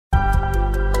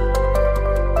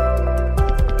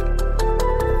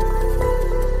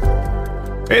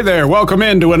Hey there, welcome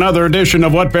into another edition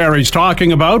of What Barrie's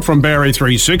Talking About from Barrie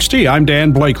 360. I'm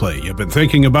Dan Blakely. You've been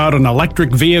thinking about an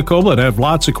electric vehicle that have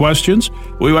lots of questions?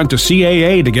 We went to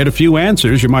CAA to get a few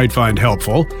answers you might find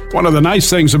helpful. One of the nice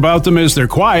things about them is they're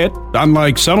quiet.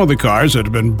 Unlike some of the cars that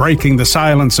have been breaking the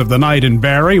silence of the night in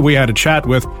Barrie, we had a chat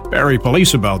with Barrie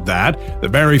Police about that. The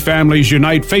Barrie Families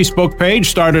Unite Facebook page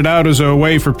started out as a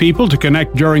way for people to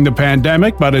connect during the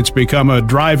pandemic, but it's become a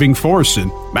driving force in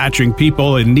matching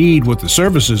people in need with the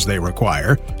services they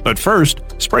require. But first,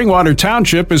 Springwater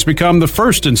Township has become the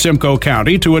first in Simcoe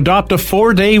County to adopt a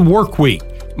 4-day work week.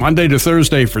 Monday to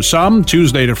Thursday for some,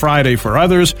 Tuesday to Friday for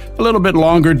others, a little bit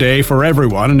longer day for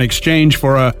everyone in exchange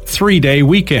for a 3-day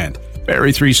weekend.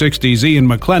 Barrie 360's Ian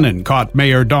McLennan caught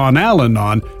Mayor Don Allen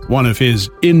on one of his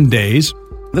in-days.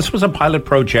 This was a pilot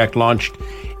project launched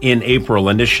in April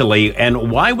initially,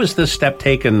 and why was this step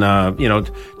taken,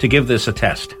 to give this a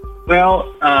test?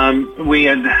 Well, we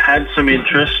had some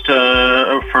interest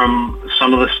from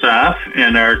some of the staff,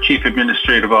 and our Chief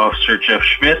Administrative Officer, Jeff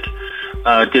Schmidt,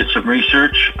 did some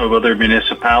research of other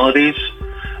municipalities.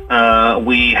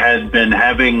 We had been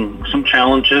having some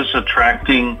challenges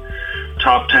attracting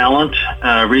top talent,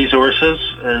 resources,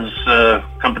 as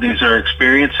companies are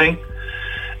experiencing.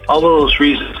 All of those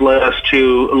reasons led us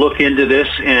to look into this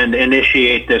and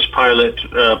initiate this pilot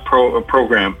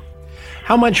program.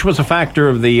 How much was a factor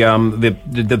of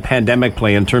the pandemic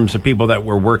play in terms of people that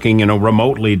were working,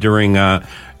 remotely during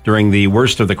the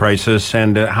worst of the crisis,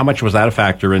 and how much was that a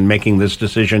factor in making this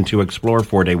decision to explore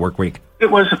 4-day work week? It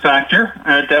was a factor,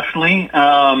 definitely,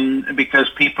 because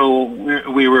people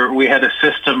we had a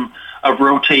system of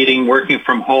rotating, working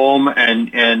from home,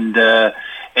 and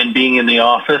being in the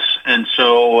office, and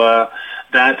so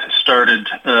that started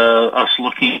us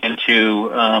looking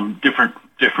into different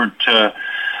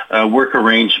work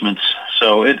arrangements.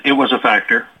 So it was a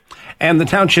factor. And the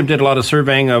township did a lot of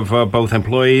surveying of both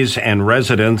employees and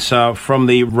residents. From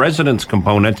the residents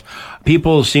component,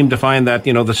 people seemed to find that,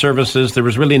 the services, there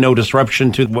was really no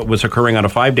disruption to what was occurring on a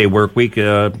 5-day work week,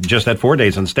 just at 4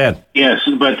 days instead. Yes,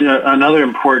 but another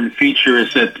important feature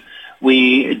is that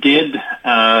we did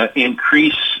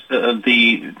increase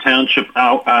the township,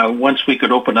 once we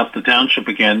could open up the township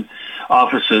again,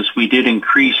 offices, we did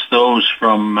increase those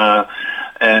from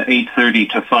 8:30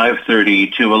 to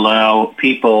 5:30 to allow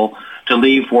people to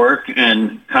leave work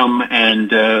and come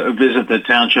and visit the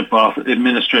township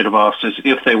administrative offices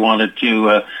if they wanted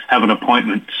to have an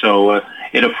appointment. So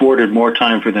it afforded more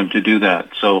time for them to do that.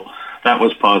 So that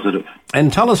was positive.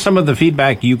 And tell us some of the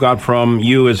feedback you got from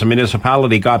you as a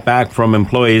municipality, got back from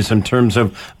employees in terms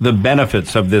of the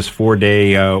benefits of this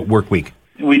 4-day work week.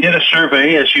 We did a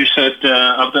survey, as you said,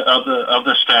 of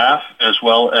the staff, as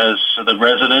well as the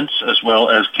residents, as well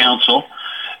as council,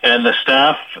 and the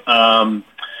staff.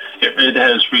 It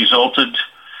has resulted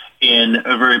in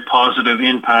a very positive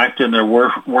impact in their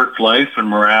work life and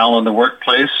morale in the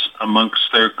workplace amongst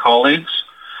their colleagues.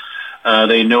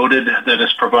 They noted that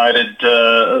it's provided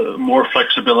more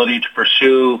flexibility to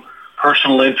pursue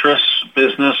personal interests,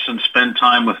 business, and spend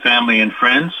time with family and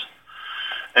friends.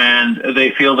 And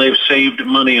they feel they've saved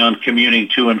money on commuting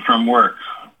to and from work.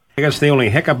 I guess the only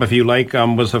hiccup, if you like,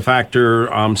 was the factor,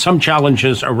 some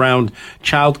challenges around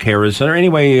childcare. Is there any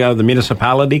way the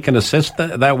municipality can assist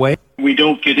that way? We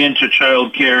don't get into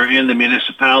childcare in the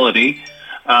municipality,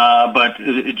 but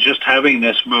just having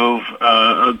this move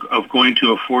of going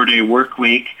to a 4-day work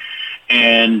week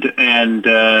and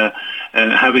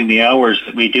having the hours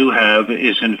that we do have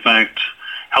is in fact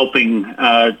helping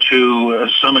to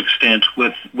some extent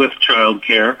with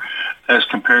childcare as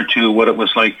compared to what it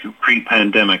was like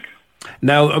pre-pandemic.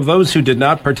 Now, of those who did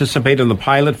not participate in the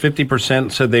pilot,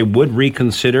 50% said they would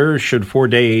reconsider should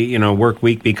 4-day work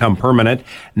week become permanent.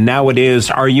 Now it is.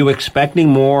 Are you expecting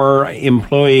more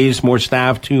employees, more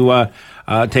staff to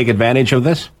take advantage of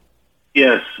this?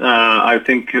 Yes, I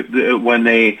think when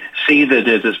they see that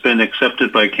it has been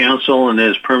accepted by council and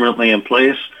is permanently in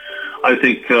place, I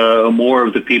think more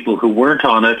of the people who weren't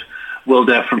on it will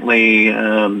definitely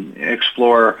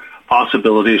explore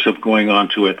possibilities of going on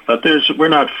to it. But we're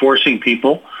not forcing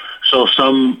people, so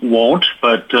some won't,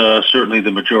 but certainly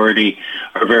the majority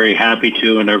are very happy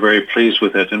to and are very pleased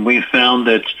with it. And we've found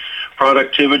that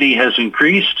productivity has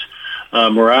increased,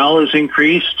 morale has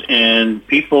increased, and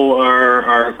people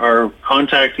are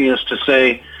contacting us to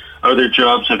say, are there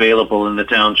jobs available in the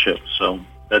township? So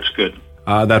that's good.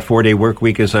 That 4-day work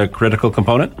week is a critical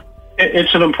component?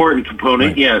 It's an important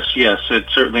component, right. Yes. It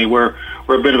certainly, we're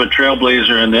a bit of a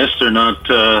trailblazer in this. There are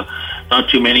not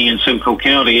too many in Simcoe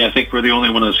County. I think we're the only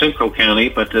one in Simcoe County,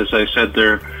 but as I said,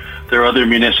 there are other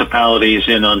municipalities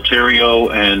in Ontario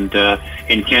and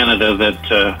in Canada that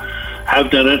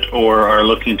have done it or are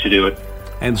looking to do it.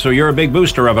 And so you're a big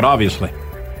booster of it, obviously.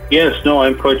 Yes, no,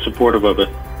 I'm quite supportive of it.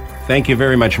 Thank you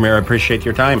very much, Mayor. I appreciate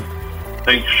your time.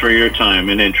 Thanks for your time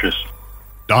and interest.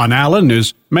 Don Allen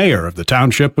is mayor of the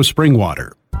township of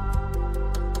Springwater.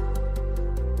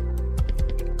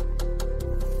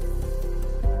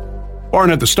 Born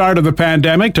at the start of the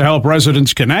pandemic to help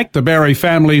residents connect, the Barrie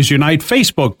Families Unite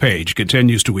Facebook page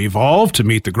continues to evolve to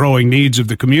meet the growing needs of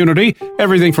the community.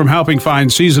 Everything from helping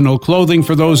find seasonal clothing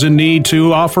for those in need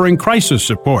to offering crisis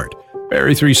support.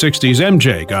 Barrie 360's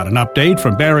MJ got an update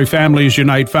from Barrie Families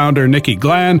Unite founder Nikki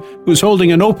Glann, who's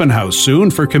holding an open house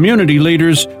soon for community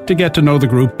leaders to get to know the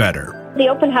group better. The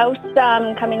open house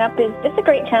coming up is just a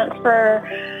great chance for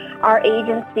our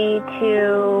agency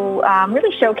to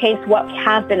really showcase what we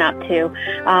have been up to.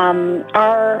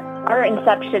 Our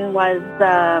inception was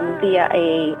via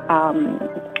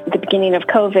the beginning of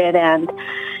COVID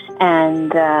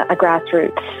and a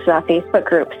grassroots Facebook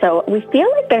group. So we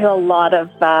feel like there's a lot of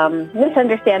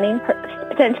misunderstanding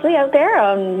potentially out there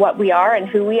on what we are and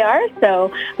who we are.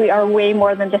 So we are way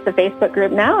more than just a Facebook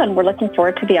group now, and we're looking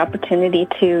forward to the opportunity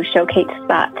to showcase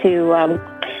that to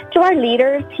our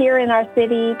leaders here in our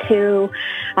city, to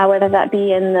whether that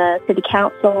be in the city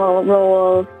council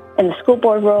roles, in the school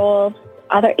board roles,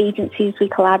 other agencies we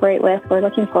collaborate with. We're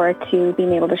looking forward to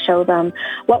being able to show them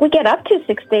what we get up to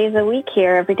 6 days a week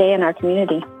here, every day in our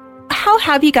community. How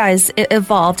have you guys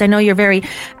evolved? I know you're very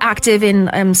active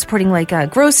in supporting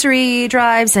like grocery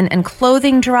drives and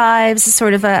clothing drives.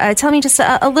 Sort of, tell me just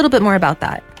a little bit more about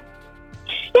that.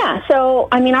 Yeah, so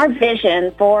I mean, our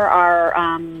vision for our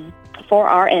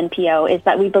NPO is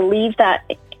that we believe that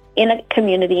in a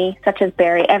community such as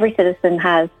Barrie, every citizen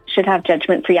should have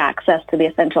judgment-free access to the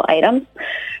essential items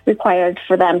required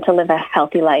for them to live a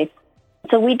healthy life.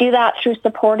 So we do that through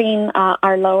supporting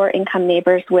our lower-income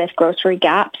neighbors with grocery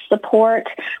gap support.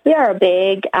 We are a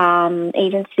big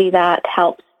agency that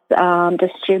helps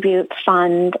distribute,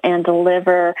 fund, and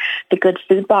deliver the Good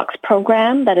Food Box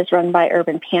program that is run by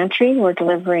Urban Pantry. We're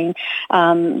delivering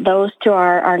those to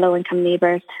our low-income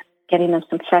neighbors, getting them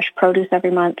some fresh produce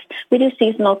every month. We do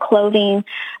seasonal clothing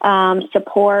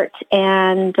support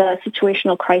and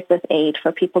situational crisis aid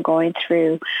for people going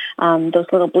through those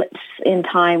little blips in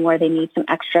time where they need some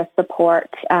extra support,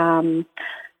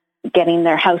 getting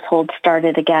their household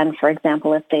started again, for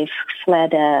example, if they've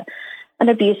fled an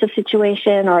abusive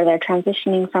situation or they're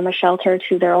transitioning from a shelter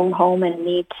to their own home and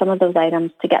need some of those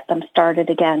items to get them started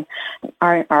again.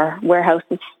 Our warehouse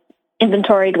is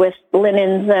inventoried with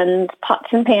linens and pots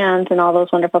and pans and all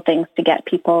those wonderful things to get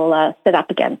people set up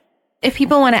again. If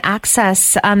people want to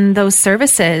access those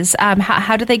services,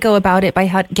 how do they go about it by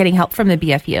getting help from the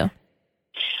BFU?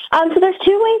 So there's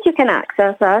two ways you can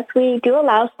access us. We do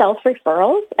allow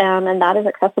self-referrals, and that is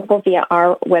accessible via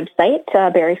our website,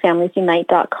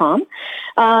 barriefamiliesunite.com.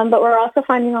 But we're also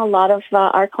finding a lot of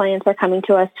our clients are coming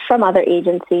to us from other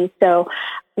agencies, so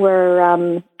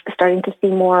we're starting to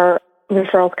see more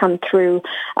referrals come through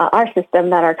our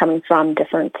system that are coming from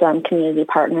different community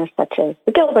partners such as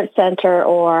the Gilbert Center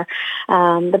or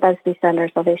the Busby Center,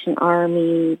 Salvation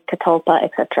Army, Catalpa,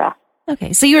 etc.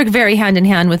 Okay, so you work very hand in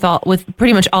hand with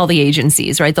pretty much all the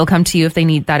agencies, right? They'll come to you if they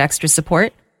need that extra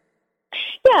support.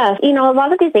 Yeah, a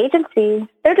lot of these agencies,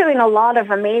 they're doing a lot of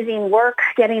amazing work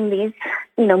getting these,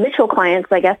 mutual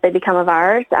clients, I guess they become of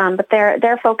ours, but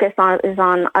their focus is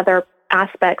on other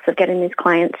aspects of getting these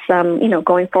clients,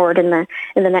 going forward in the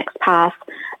next path.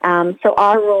 So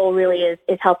our role really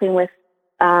is helping with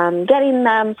getting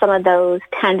them some of those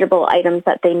tangible items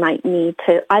that they might need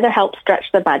to either help stretch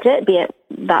the budget, be it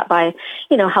that by,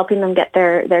 helping them get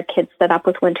their kids set up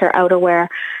with winter outerwear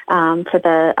for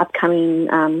the upcoming,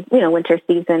 winter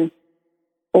season,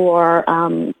 or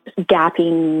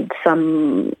gapping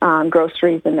some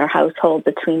groceries in their household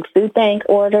between food bank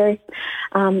orders.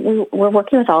 We're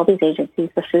working with all these agencies,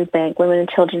 the food bank, Women and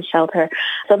Children's Shelter.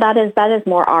 So that is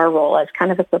more our role as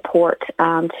kind of a support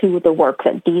to the work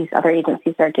that these other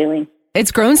agencies are doing.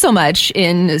 It's grown so much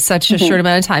in such a short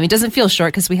amount of time. It doesn't feel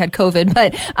short because we had COVID,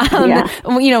 but,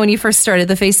 when you first started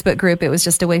the Facebook group, it was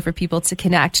just a way for people to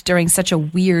connect during such a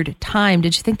weird time.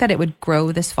 Did you think that it would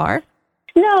grow this far?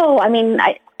 No, I mean,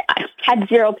 I had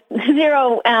zero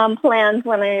plans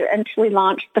when I initially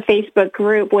launched the Facebook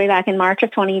group way back in March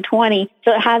of 2020.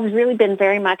 So it has really been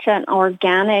very much an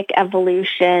organic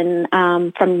evolution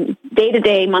from day to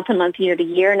day, month to month, year to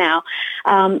year now.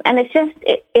 And it's just,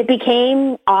 it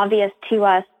became obvious to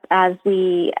us as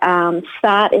we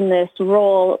sat in this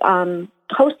role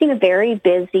hosting a very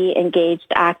busy, engaged,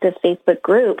 active Facebook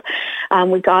group.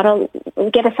 We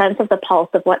get a sense of the pulse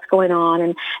of what's going on,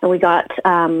 and we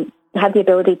had the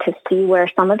ability to see where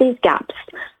some of these gaps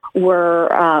were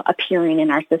appearing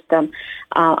in our system.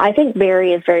 I think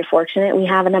Barrie is very fortunate. We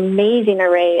have an amazing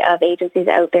array of agencies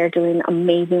out there doing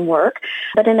amazing work,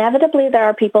 but inevitably there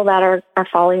are people that are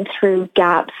falling through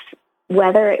gaps,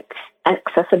 whether it's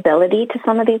accessibility to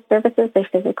some of these services. They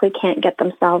physically can't get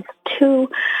themselves to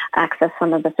access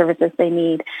some of the services they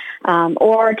need,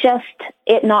 or just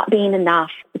it not being enough.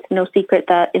 It's no secret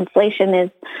that inflation is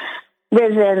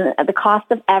risen. The cost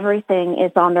of everything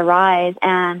is on the rise,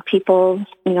 and people's,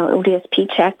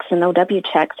 ODSP checks and OW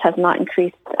checks have not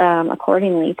increased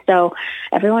accordingly. So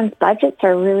everyone's budgets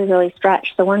are really, really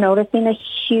stretched. So we're noticing a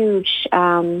huge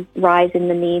rise in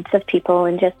the needs of people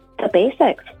and just the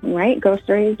basics, right?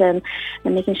 Groceries and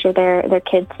making sure their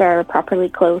kids are properly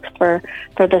clothed for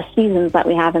the seasons that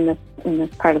we have in this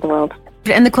part of the world.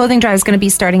 And the clothing drive is going to be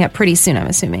starting up pretty soon, I'm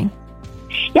assuming.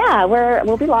 Yeah,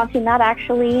 we'll be launching that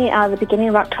actually the beginning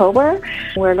of October.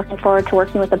 We're looking forward to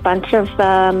working with a bunch of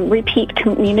repeat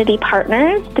community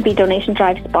partners to be donation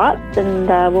drive spots, and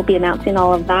we'll be announcing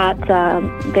all of that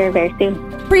very, very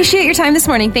soon. Appreciate your time this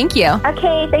morning. Thank you.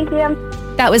 Okay, thank you.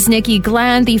 That was Nikki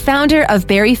Glenn, the founder of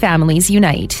Barrie Families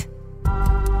Unite.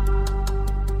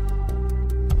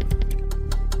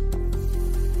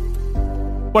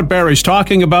 What Barrie's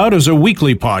Talking About is a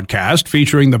weekly podcast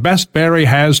featuring the best Barrie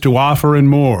has to offer and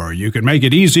more. You can make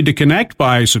it easy to connect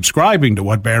by subscribing to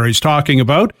What Barrie's Talking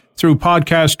About through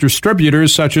podcast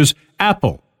distributors such as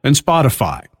Apple and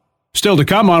Spotify. Still to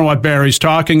come on What Barrie's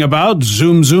Talking About,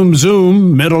 zoom, zoom,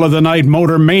 zoom, middle of the night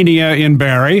motor mania in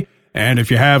Barrie. And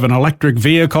if you have an electric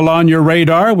vehicle on your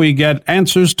radar, we get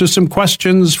answers to some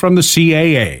questions from the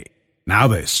CAA. Now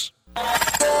this.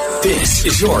 This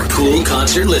is your Cool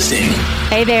Concert Listing.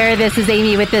 Hey there, this is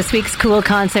Amy with this week's Cool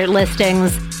Concert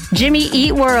Listings. Jimmy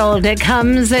Eat World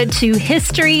comes to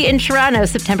History in Toronto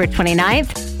September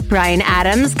 29th. Bryan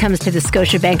Adams comes to the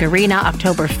Scotiabank Arena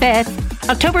October 5th.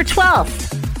 October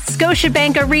 12th,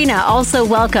 Scotiabank Arena also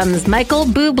welcomes Michael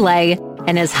Bublé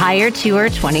and his Higher Tour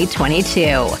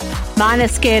 2022.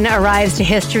 Måneskin arrives to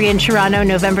History in Toronto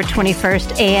November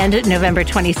 21st and November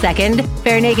 22nd.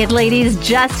 Bare Naked Ladies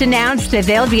just announced that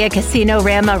they'll be at Casino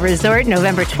Rama Resort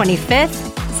November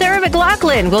 25th. Sarah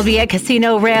McLachlan will be at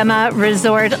Casino Rama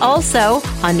Resort also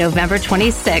on November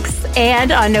 26th.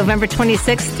 And on November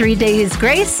 26th, 3 Days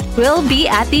Grace will be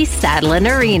at the Sadlin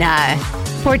Arena.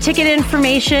 For ticket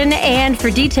information and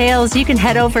for details, you can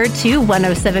head over to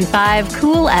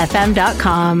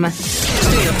 1075coolfm.com.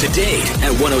 Stay up to date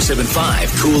at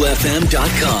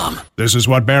 1075coolfm.com. This is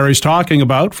What Barrie's Talking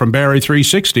About from Barrie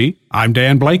 360. I'm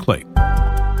Dan Blakely.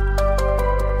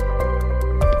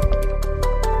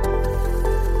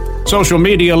 Social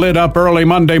media lit up early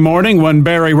Monday morning when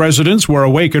Barrie residents were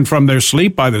awakened from their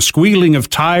sleep by the squealing of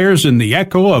tires and the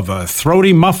echo of a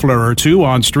throaty muffler or two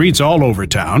on streets all over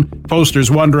town.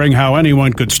 Posters wondering how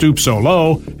anyone could stoop so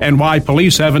low and why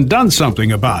police haven't done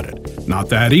something about it. Not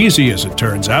that easy, as it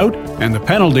turns out, and the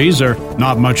penalties are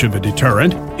not much of a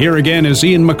deterrent. Here again is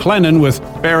Ian McLennan with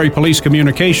Barrie Police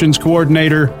Communications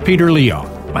Coordinator Peter Leon.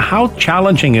 How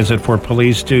challenging is it for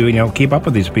police to, keep up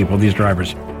with these people, these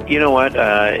drivers? You know what?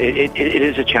 It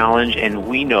is a challenge, and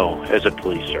we know as a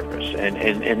police service,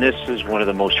 and this is one of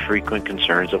the most frequent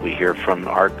concerns that we hear from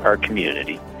our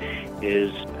community,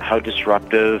 is how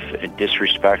disruptive and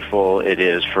disrespectful it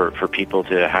is for people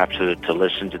to have to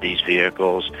listen to these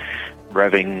vehicles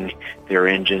revving their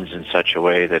engines in such a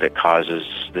way that it causes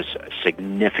this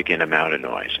significant amount of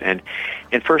noise. And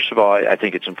first of all, I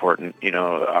think it's important,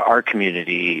 our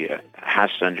community has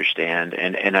to understand,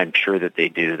 and I'm sure that they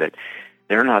do, that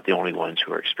they're not the only ones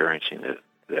who are experiencing this.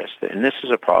 And this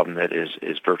is a problem that is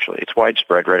it's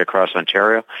widespread right across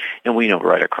Ontario, and we know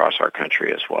right across our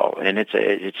country as well. And it's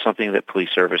something that police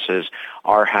services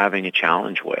are having a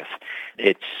challenge with.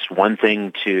 It's one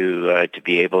thing to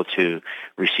be able to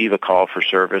receive a call for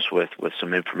service with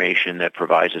some information that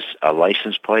provides us a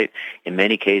license plate. In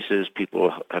many cases,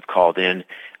 people have called in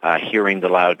hearing the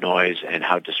loud noise and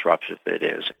how disruptive it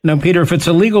is. Now, Peter, if it's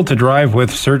illegal to drive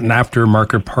with certain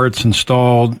aftermarket parts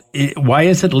installed, why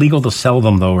is it legal to sell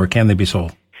them, though, or can they be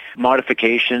sold?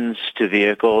 Modifications to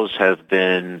vehicles have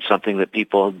been something that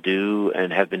people do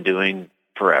and have been doing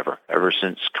forever, ever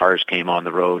since cars came on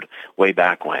the road way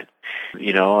back when.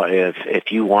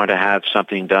 If you want to have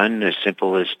something done as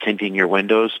simple as tinting your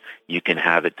windows, you can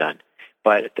have it done.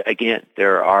 But again,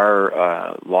 there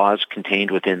are laws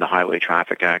contained within the Highway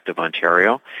Traffic Act of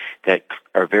Ontario that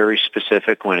are very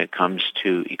specific when it comes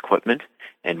to equipment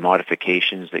and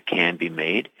modifications that can be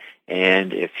made.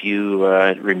 And if you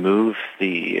remove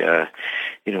the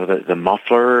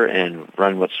muffler and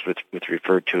run what's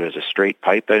referred to as a straight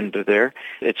pipe under there,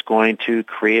 it's going to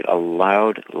create a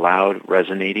loud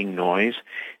resonating noise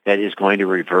that is going to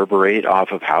reverberate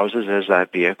off of houses as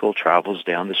that vehicle travels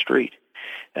down the street.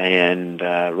 And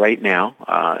right now,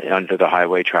 under the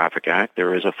Highway Traffic Act,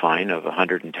 there is a fine of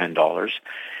 $110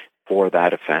 for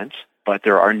that offense. But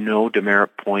there are no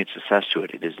demerit points assessed to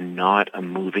it. It is not a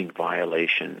moving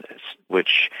violation,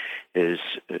 which is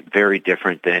very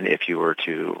different than if you were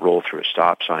to roll through a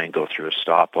stop sign, go through a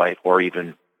stoplight, or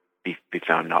even be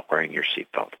found not wearing your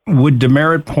seatbelt. Would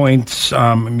demerit points,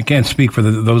 you can't speak for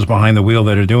those behind the wheel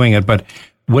that are doing it, but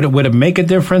would it make a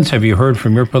difference? Have you heard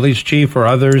from your police chief or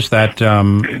others that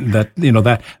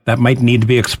might need to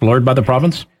be explored by the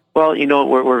province? Well,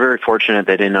 we're very fortunate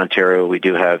that in Ontario we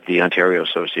do have the Ontario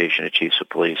Association of Chiefs of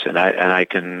Police, and I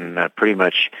can pretty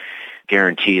much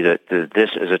guarantee that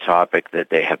this is a topic that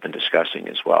they have been discussing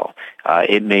as well.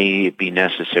 It may be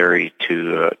necessary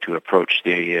to approach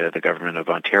the government of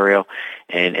Ontario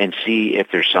and see if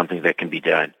there's something that can be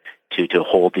done to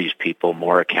hold these people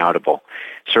more accountable.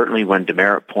 Certainly when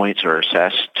demerit points are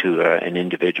assessed to an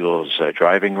individual's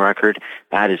driving record,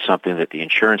 that is something that the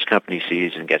insurance company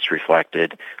sees and gets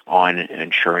reflected on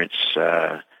insurance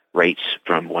rates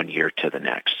from one year to the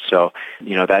next. So,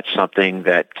 that's something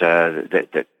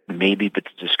that may be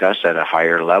discussed at a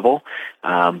higher level.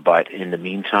 But in the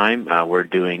meantime, we're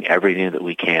doing everything that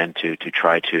we can to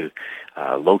try to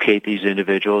locate these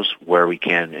individuals where we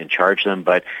can and charge them.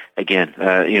 But again,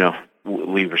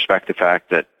 we respect the fact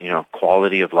that,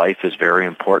 quality of life is very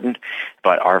important,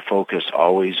 but our focus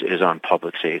always is on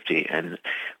public safety. And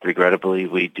regrettably,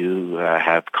 we do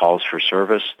have calls for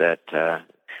service that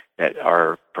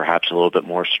are perhaps a little bit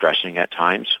more stressing at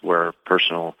times, where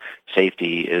personal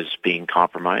safety is being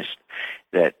compromised,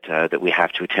 that we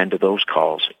have to attend to those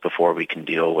calls before we can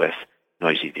deal with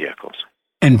noisy vehicles.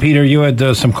 And Peter, you had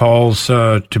some calls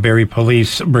to Barrie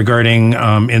Police regarding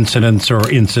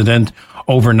incident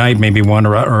overnight, maybe one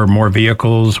or more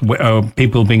vehicles,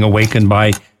 people being awakened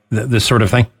by this sort of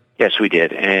thing? Yes, we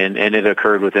did. And it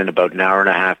occurred within about an hour and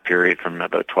a half period from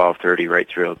about 12:30 right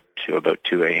through to about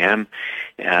 2 a.m.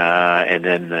 And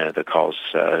then the calls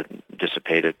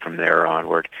dissipated from there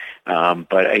onward.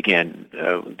 But again,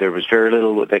 there was very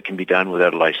little that can be done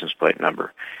without a license plate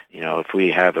number. If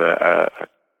we have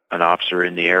an officer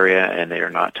in the area and they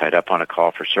are not tied up on a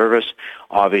call for service,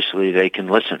 obviously they can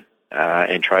listen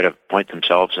and try to point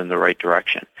themselves in the right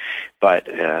direction. But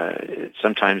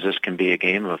sometimes this can be a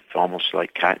game of almost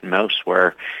like cat and mouse,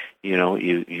 where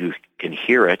you can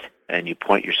hear it and you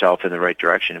point yourself in the right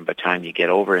direction, and by the time you get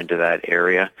over into that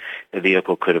area, the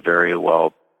vehicle could have very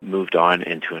well moved on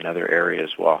into another area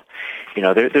as well.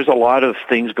 There's a lot of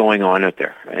things going on out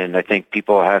there, and I think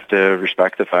people have to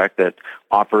respect the fact that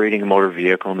operating a motor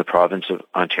vehicle in the province of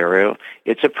Ontario,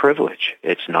 it's a privilege.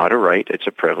 It's not a right, it's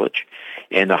a privilege.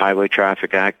 And the Highway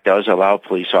Traffic Act does allow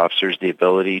police officers the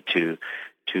ability to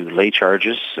lay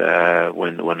charges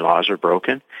when laws are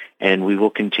broken, and we will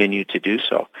continue to do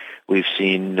so. We've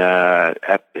seen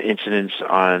incidents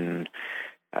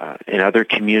in other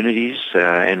communities,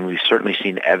 and we've certainly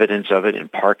seen evidence of it in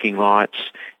parking lots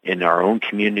in our own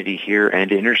community here,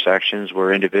 and intersections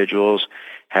where individuals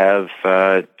have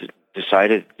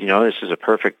decided, this is a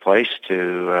perfect place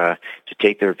to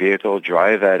take their vehicle,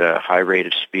 drive at a high rate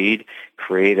of speed,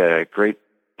 create a great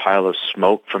pile of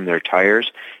smoke from their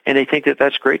tires, and they think that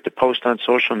that's great to post on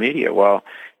social media. Well,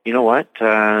 you know what?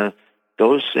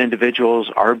 Those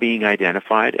individuals are being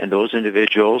identified, and those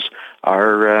individuals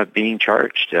are being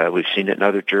charged. We've seen it in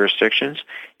other jurisdictions,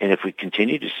 and if we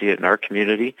continue to see it in our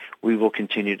community, we will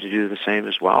continue to do the same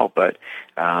as well. But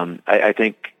I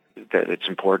think that it's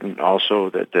important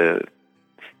also that the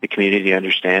community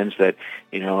understands that,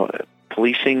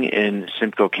 policing in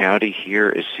Simcoe County here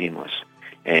is seamless.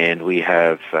 And we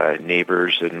have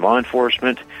neighbors and law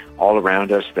enforcement all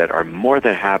around us that are more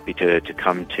than happy to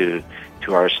come to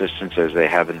our assistance as they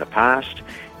have in the past.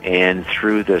 And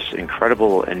through this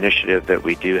incredible initiative that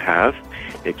we do have,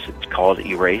 it's called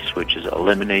Erase, which is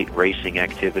Eliminate Racing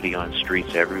Activity on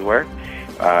Streets Everywhere.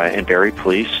 And Barrie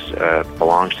Police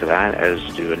belongs to that, as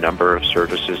do a number of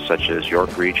services such as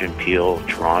York Region, Peel,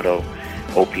 Toronto,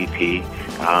 OPP.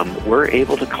 We're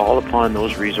able to call upon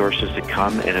those resources to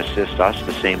come and assist us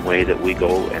the same way that we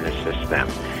go and assist them.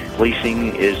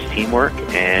 Policing is teamwork,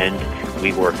 and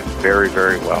we work very,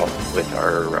 very well with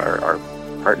our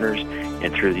partners,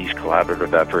 and through these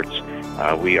collaborative efforts,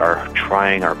 we are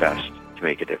trying our best to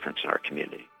make a difference in our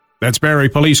community. That's Barrie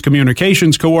Police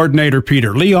Communications Coordinator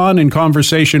Peter Leon in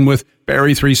conversation with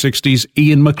Barrie 360's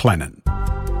Ian McLennan.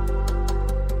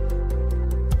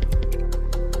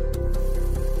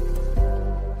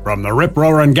 From the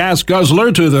rip-roaring gas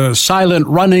guzzler to the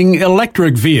silent-running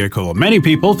electric vehicle, many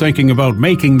people thinking about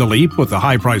making the leap with the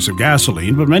high price of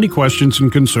gasoline, but many questions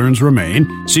and concerns remain.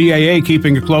 CAA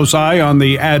keeping a close eye on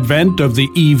the advent of the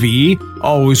EV,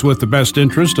 always with the best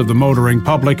interest of the motoring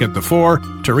public at the fore.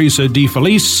 Teresa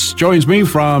DeFelice joins me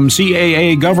from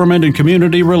CAA Government and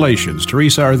Community Relations.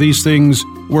 Teresa, are these things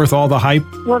worth all the hype?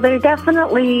 Well, they're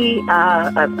definitely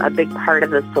a big part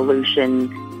of the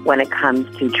solution when it comes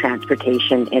to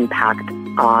transportation impact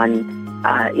on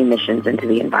emissions into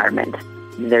the environment.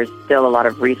 There's still a lot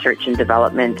of research and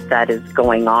development that is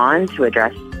going on to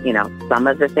address, some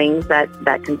of the things that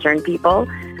concern people,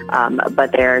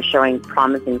 but they're showing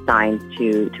promising signs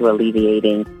to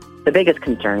alleviating the biggest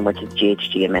concern, which is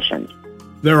GHG emissions.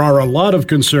 There are a lot of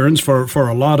concerns for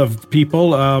a lot of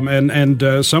people,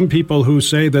 and some people who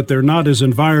say that they're not as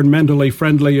environmentally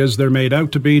friendly as they're made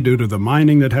out to be due to the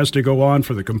mining that has to go on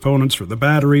for the components for the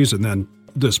batteries and then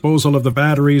disposal of the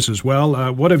batteries as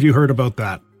well. What have you heard about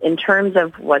that? In terms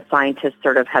of what scientists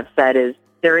sort of have said is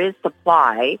there is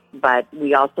supply, but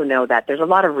we also know that there's a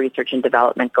lot of research and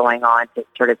development going on to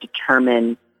sort of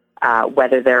determine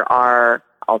whether there are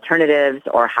alternatives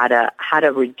or how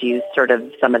to reduce sort of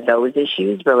some of those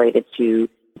issues related to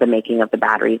the making of the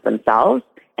batteries themselves.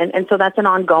 And so that's an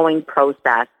ongoing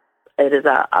process. It is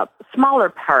a smaller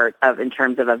part in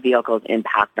terms of a vehicle's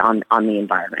impact on the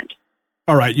environment.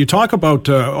 All right. You talk about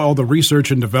all the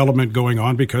research and development going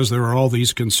on because there are all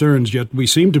these concerns, yet we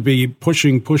seem to be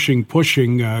pushing.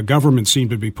 Governments seem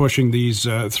to be pushing these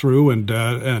through and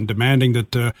demanding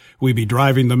that we be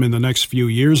driving them in the next few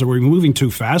years. Are we moving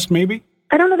too fast, maybe?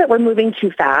 I don't know that we're moving too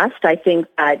fast. I think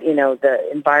that,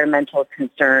 the environmental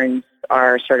concerns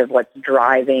are sort of what's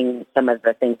driving some of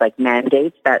the things like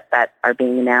mandates that are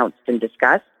being announced and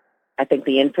discussed. I think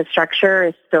the infrastructure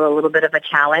is still a little bit of a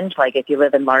challenge. Like if you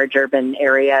live in large urban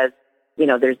areas,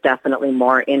 there's definitely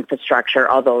more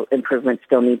infrastructure, although improvements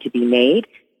still need to be made.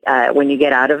 When you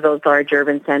get out of those large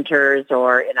urban centers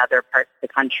or in other parts of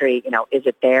the country, is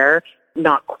it there?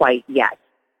 Not quite yet.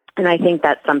 And I think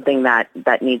that's something that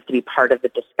needs to be part of the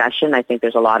discussion. I think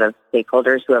there's a lot of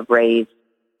stakeholders who have raised,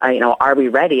 are we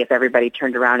ready if everybody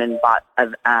turned around and bought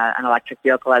an electric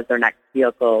vehicle as their next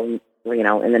vehicle,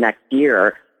 in the next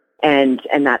year? And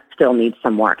that still needs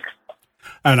some work.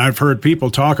 And I've heard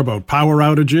people talk about power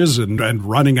outages and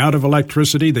running out of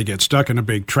electricity. They get stuck in a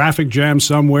big traffic jam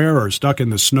somewhere or stuck in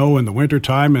the snow in the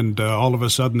wintertime, and all of a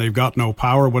sudden they've got no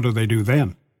power. What do they do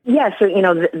then? Yeah, so,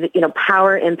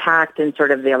 power impact and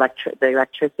sort of the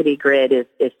electricity grid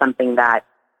is something that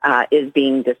is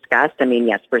being discussed. I mean,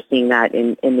 yes, we're seeing that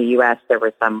in the U.S. There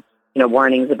were some,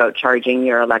 warnings about charging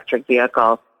your electric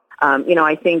vehicle.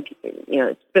 I think,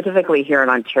 specifically here in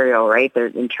Ontario, right,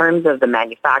 in terms of the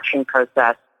manufacturing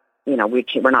process,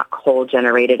 we're not coal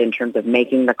generated in terms of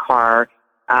making the car.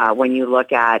 When you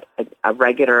look at a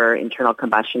regular internal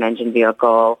combustion engine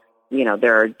vehicle,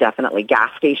 there are definitely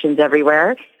gas stations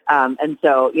everywhere. And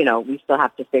so, we still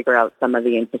have to figure out some of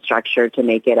the infrastructure to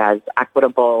make it as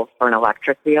equitable for an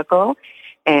electric vehicle.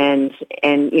 And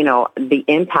the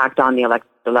impact on the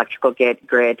electrical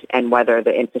grid and whether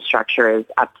the infrastructure is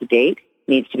up to date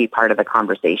needs to be part of the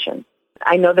conversation.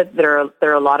 I know that there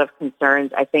are a lot of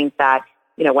concerns. I think that,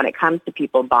 when it comes to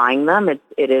people buying them,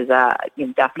 it is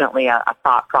definitely a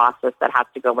thought process that has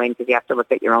to go in because you have to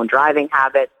look at your own driving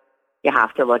habits. You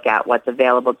have to look at what's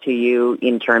available to you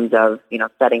in terms of,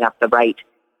 setting up the right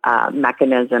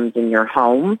mechanisms in your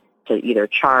home to either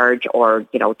charge or,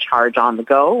 charge on the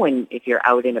go. And if you're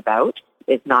out and about,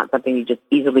 it's not something you just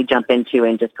easily jump into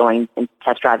and just going and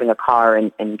test driving a car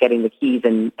and getting the keys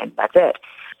and that's it.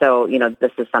 So,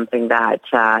 this is something that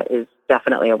is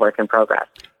definitely a work in progress.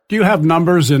 Do you have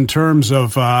numbers in terms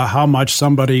of how much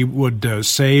somebody would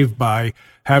save by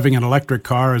having an electric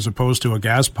car as opposed to a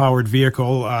gas-powered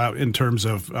vehicle in terms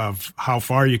of how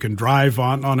far you can drive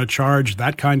on a charge,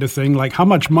 that kind of thing? Like, how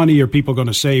much money are people going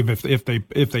to save if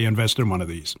they invest in one of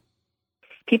these?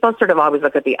 People sort of always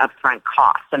look at the upfront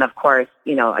costs. And, of course,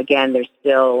 again, there's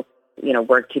still,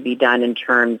 work to be done in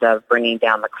terms of bringing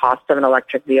down the cost of an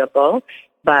electric vehicle.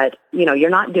 But, you're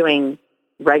not doing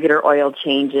regular oil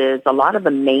changes. A lot of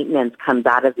the maintenance comes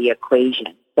out of the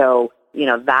equation. So,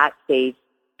 that saves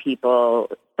people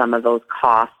some of those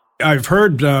costs. I've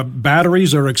heard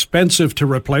batteries are expensive to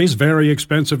replace, very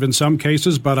expensive in some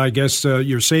cases, but I guess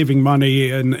you're saving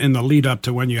money in the lead up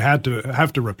to when you have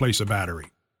to replace a battery.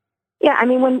 Yeah, I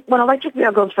mean, when electric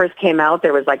vehicles first came out,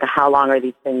 there was like, how long are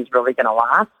these things really going to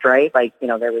last, right? Like,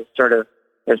 there was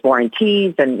there's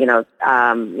warranties and,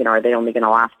 are they only going to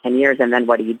last 10 years? And then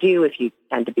what do you do if you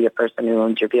tend to be a person who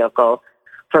owns your vehicle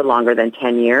for longer than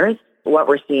 10 years? what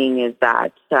we're seeing is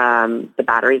that the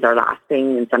batteries are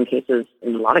lasting in some cases,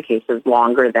 in a lot of cases,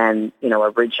 longer than,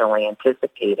 originally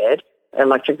anticipated.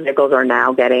 Electric vehicles are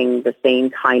now getting the same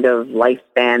kind of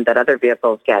lifespan that other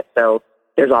vehicles get. So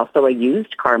there's also a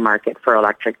used car market for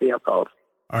electric vehicles.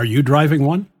 Are you driving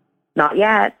one? Not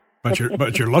yet. But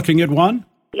you're looking at one?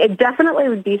 It definitely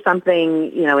would be something,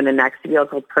 in the next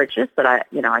vehicle purchase that I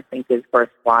think is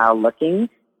worthwhile looking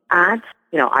at.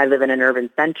 I live in an urban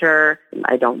center.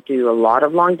 I don't do a lot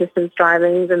of long distance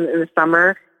driving in the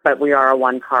summer, but we are a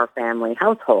one-car family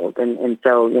household. And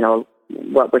so,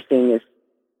 what we're seeing is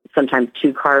sometimes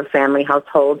two-car family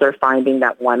households are finding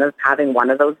that having one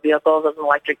of those vehicles as an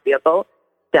electric vehicle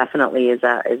definitely is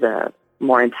a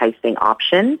more enticing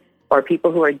option. Or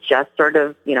people who are just sort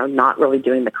of, not really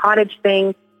doing the cottage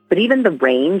thing. But even the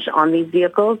range on these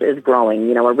vehicles is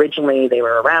growing. Originally they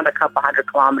were around a couple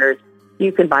hundred kilometers.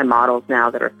 You can buy models now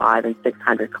that are 500 and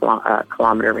 600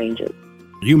 kilometer ranges.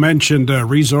 You mentioned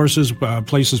resources,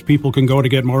 places people can go to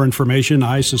get more information.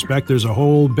 I suspect there's a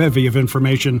whole bevy of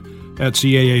information at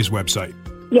CAA's website.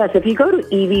 Yes, if you go to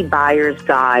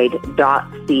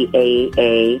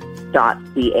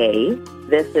evbuyersguide.caa.ca,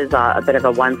 this is a bit of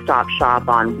a one-stop shop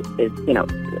on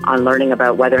learning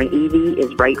about whether an EV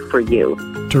is right for you.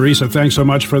 Teresa, thanks so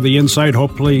much for the insight.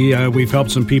 Hopefully we've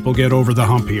helped some people get over the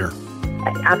hump here.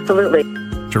 Absolutely.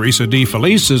 Teresa D.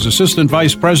 Felice is Assistant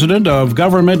Vice President of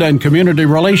Government and Community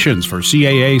Relations for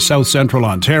CAA South Central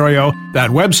Ontario. That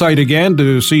website again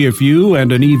to see if you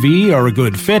and an EV are a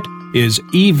good fit is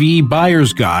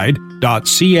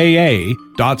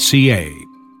evbuyersguide.caa.ca.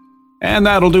 And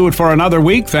that'll do it for another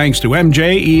week. Thanks to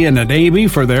MJ, Ian, and Amy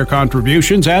for their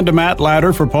contributions, and to Matt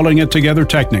Ladder for pulling it together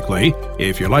technically.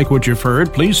 If you like what you've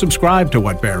heard, please subscribe to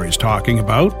What Barrie's Talking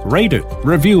About, rate it,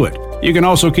 review it. You can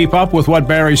also keep up with What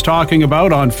Barrie's Talking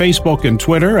About on Facebook and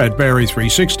Twitter at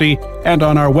Barrie360 and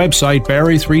on our website,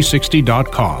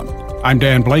 Barrie360.com. I'm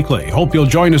Dan Blakely. Hope you'll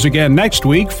join us again next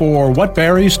week for What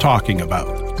Barrie's Talking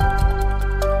About.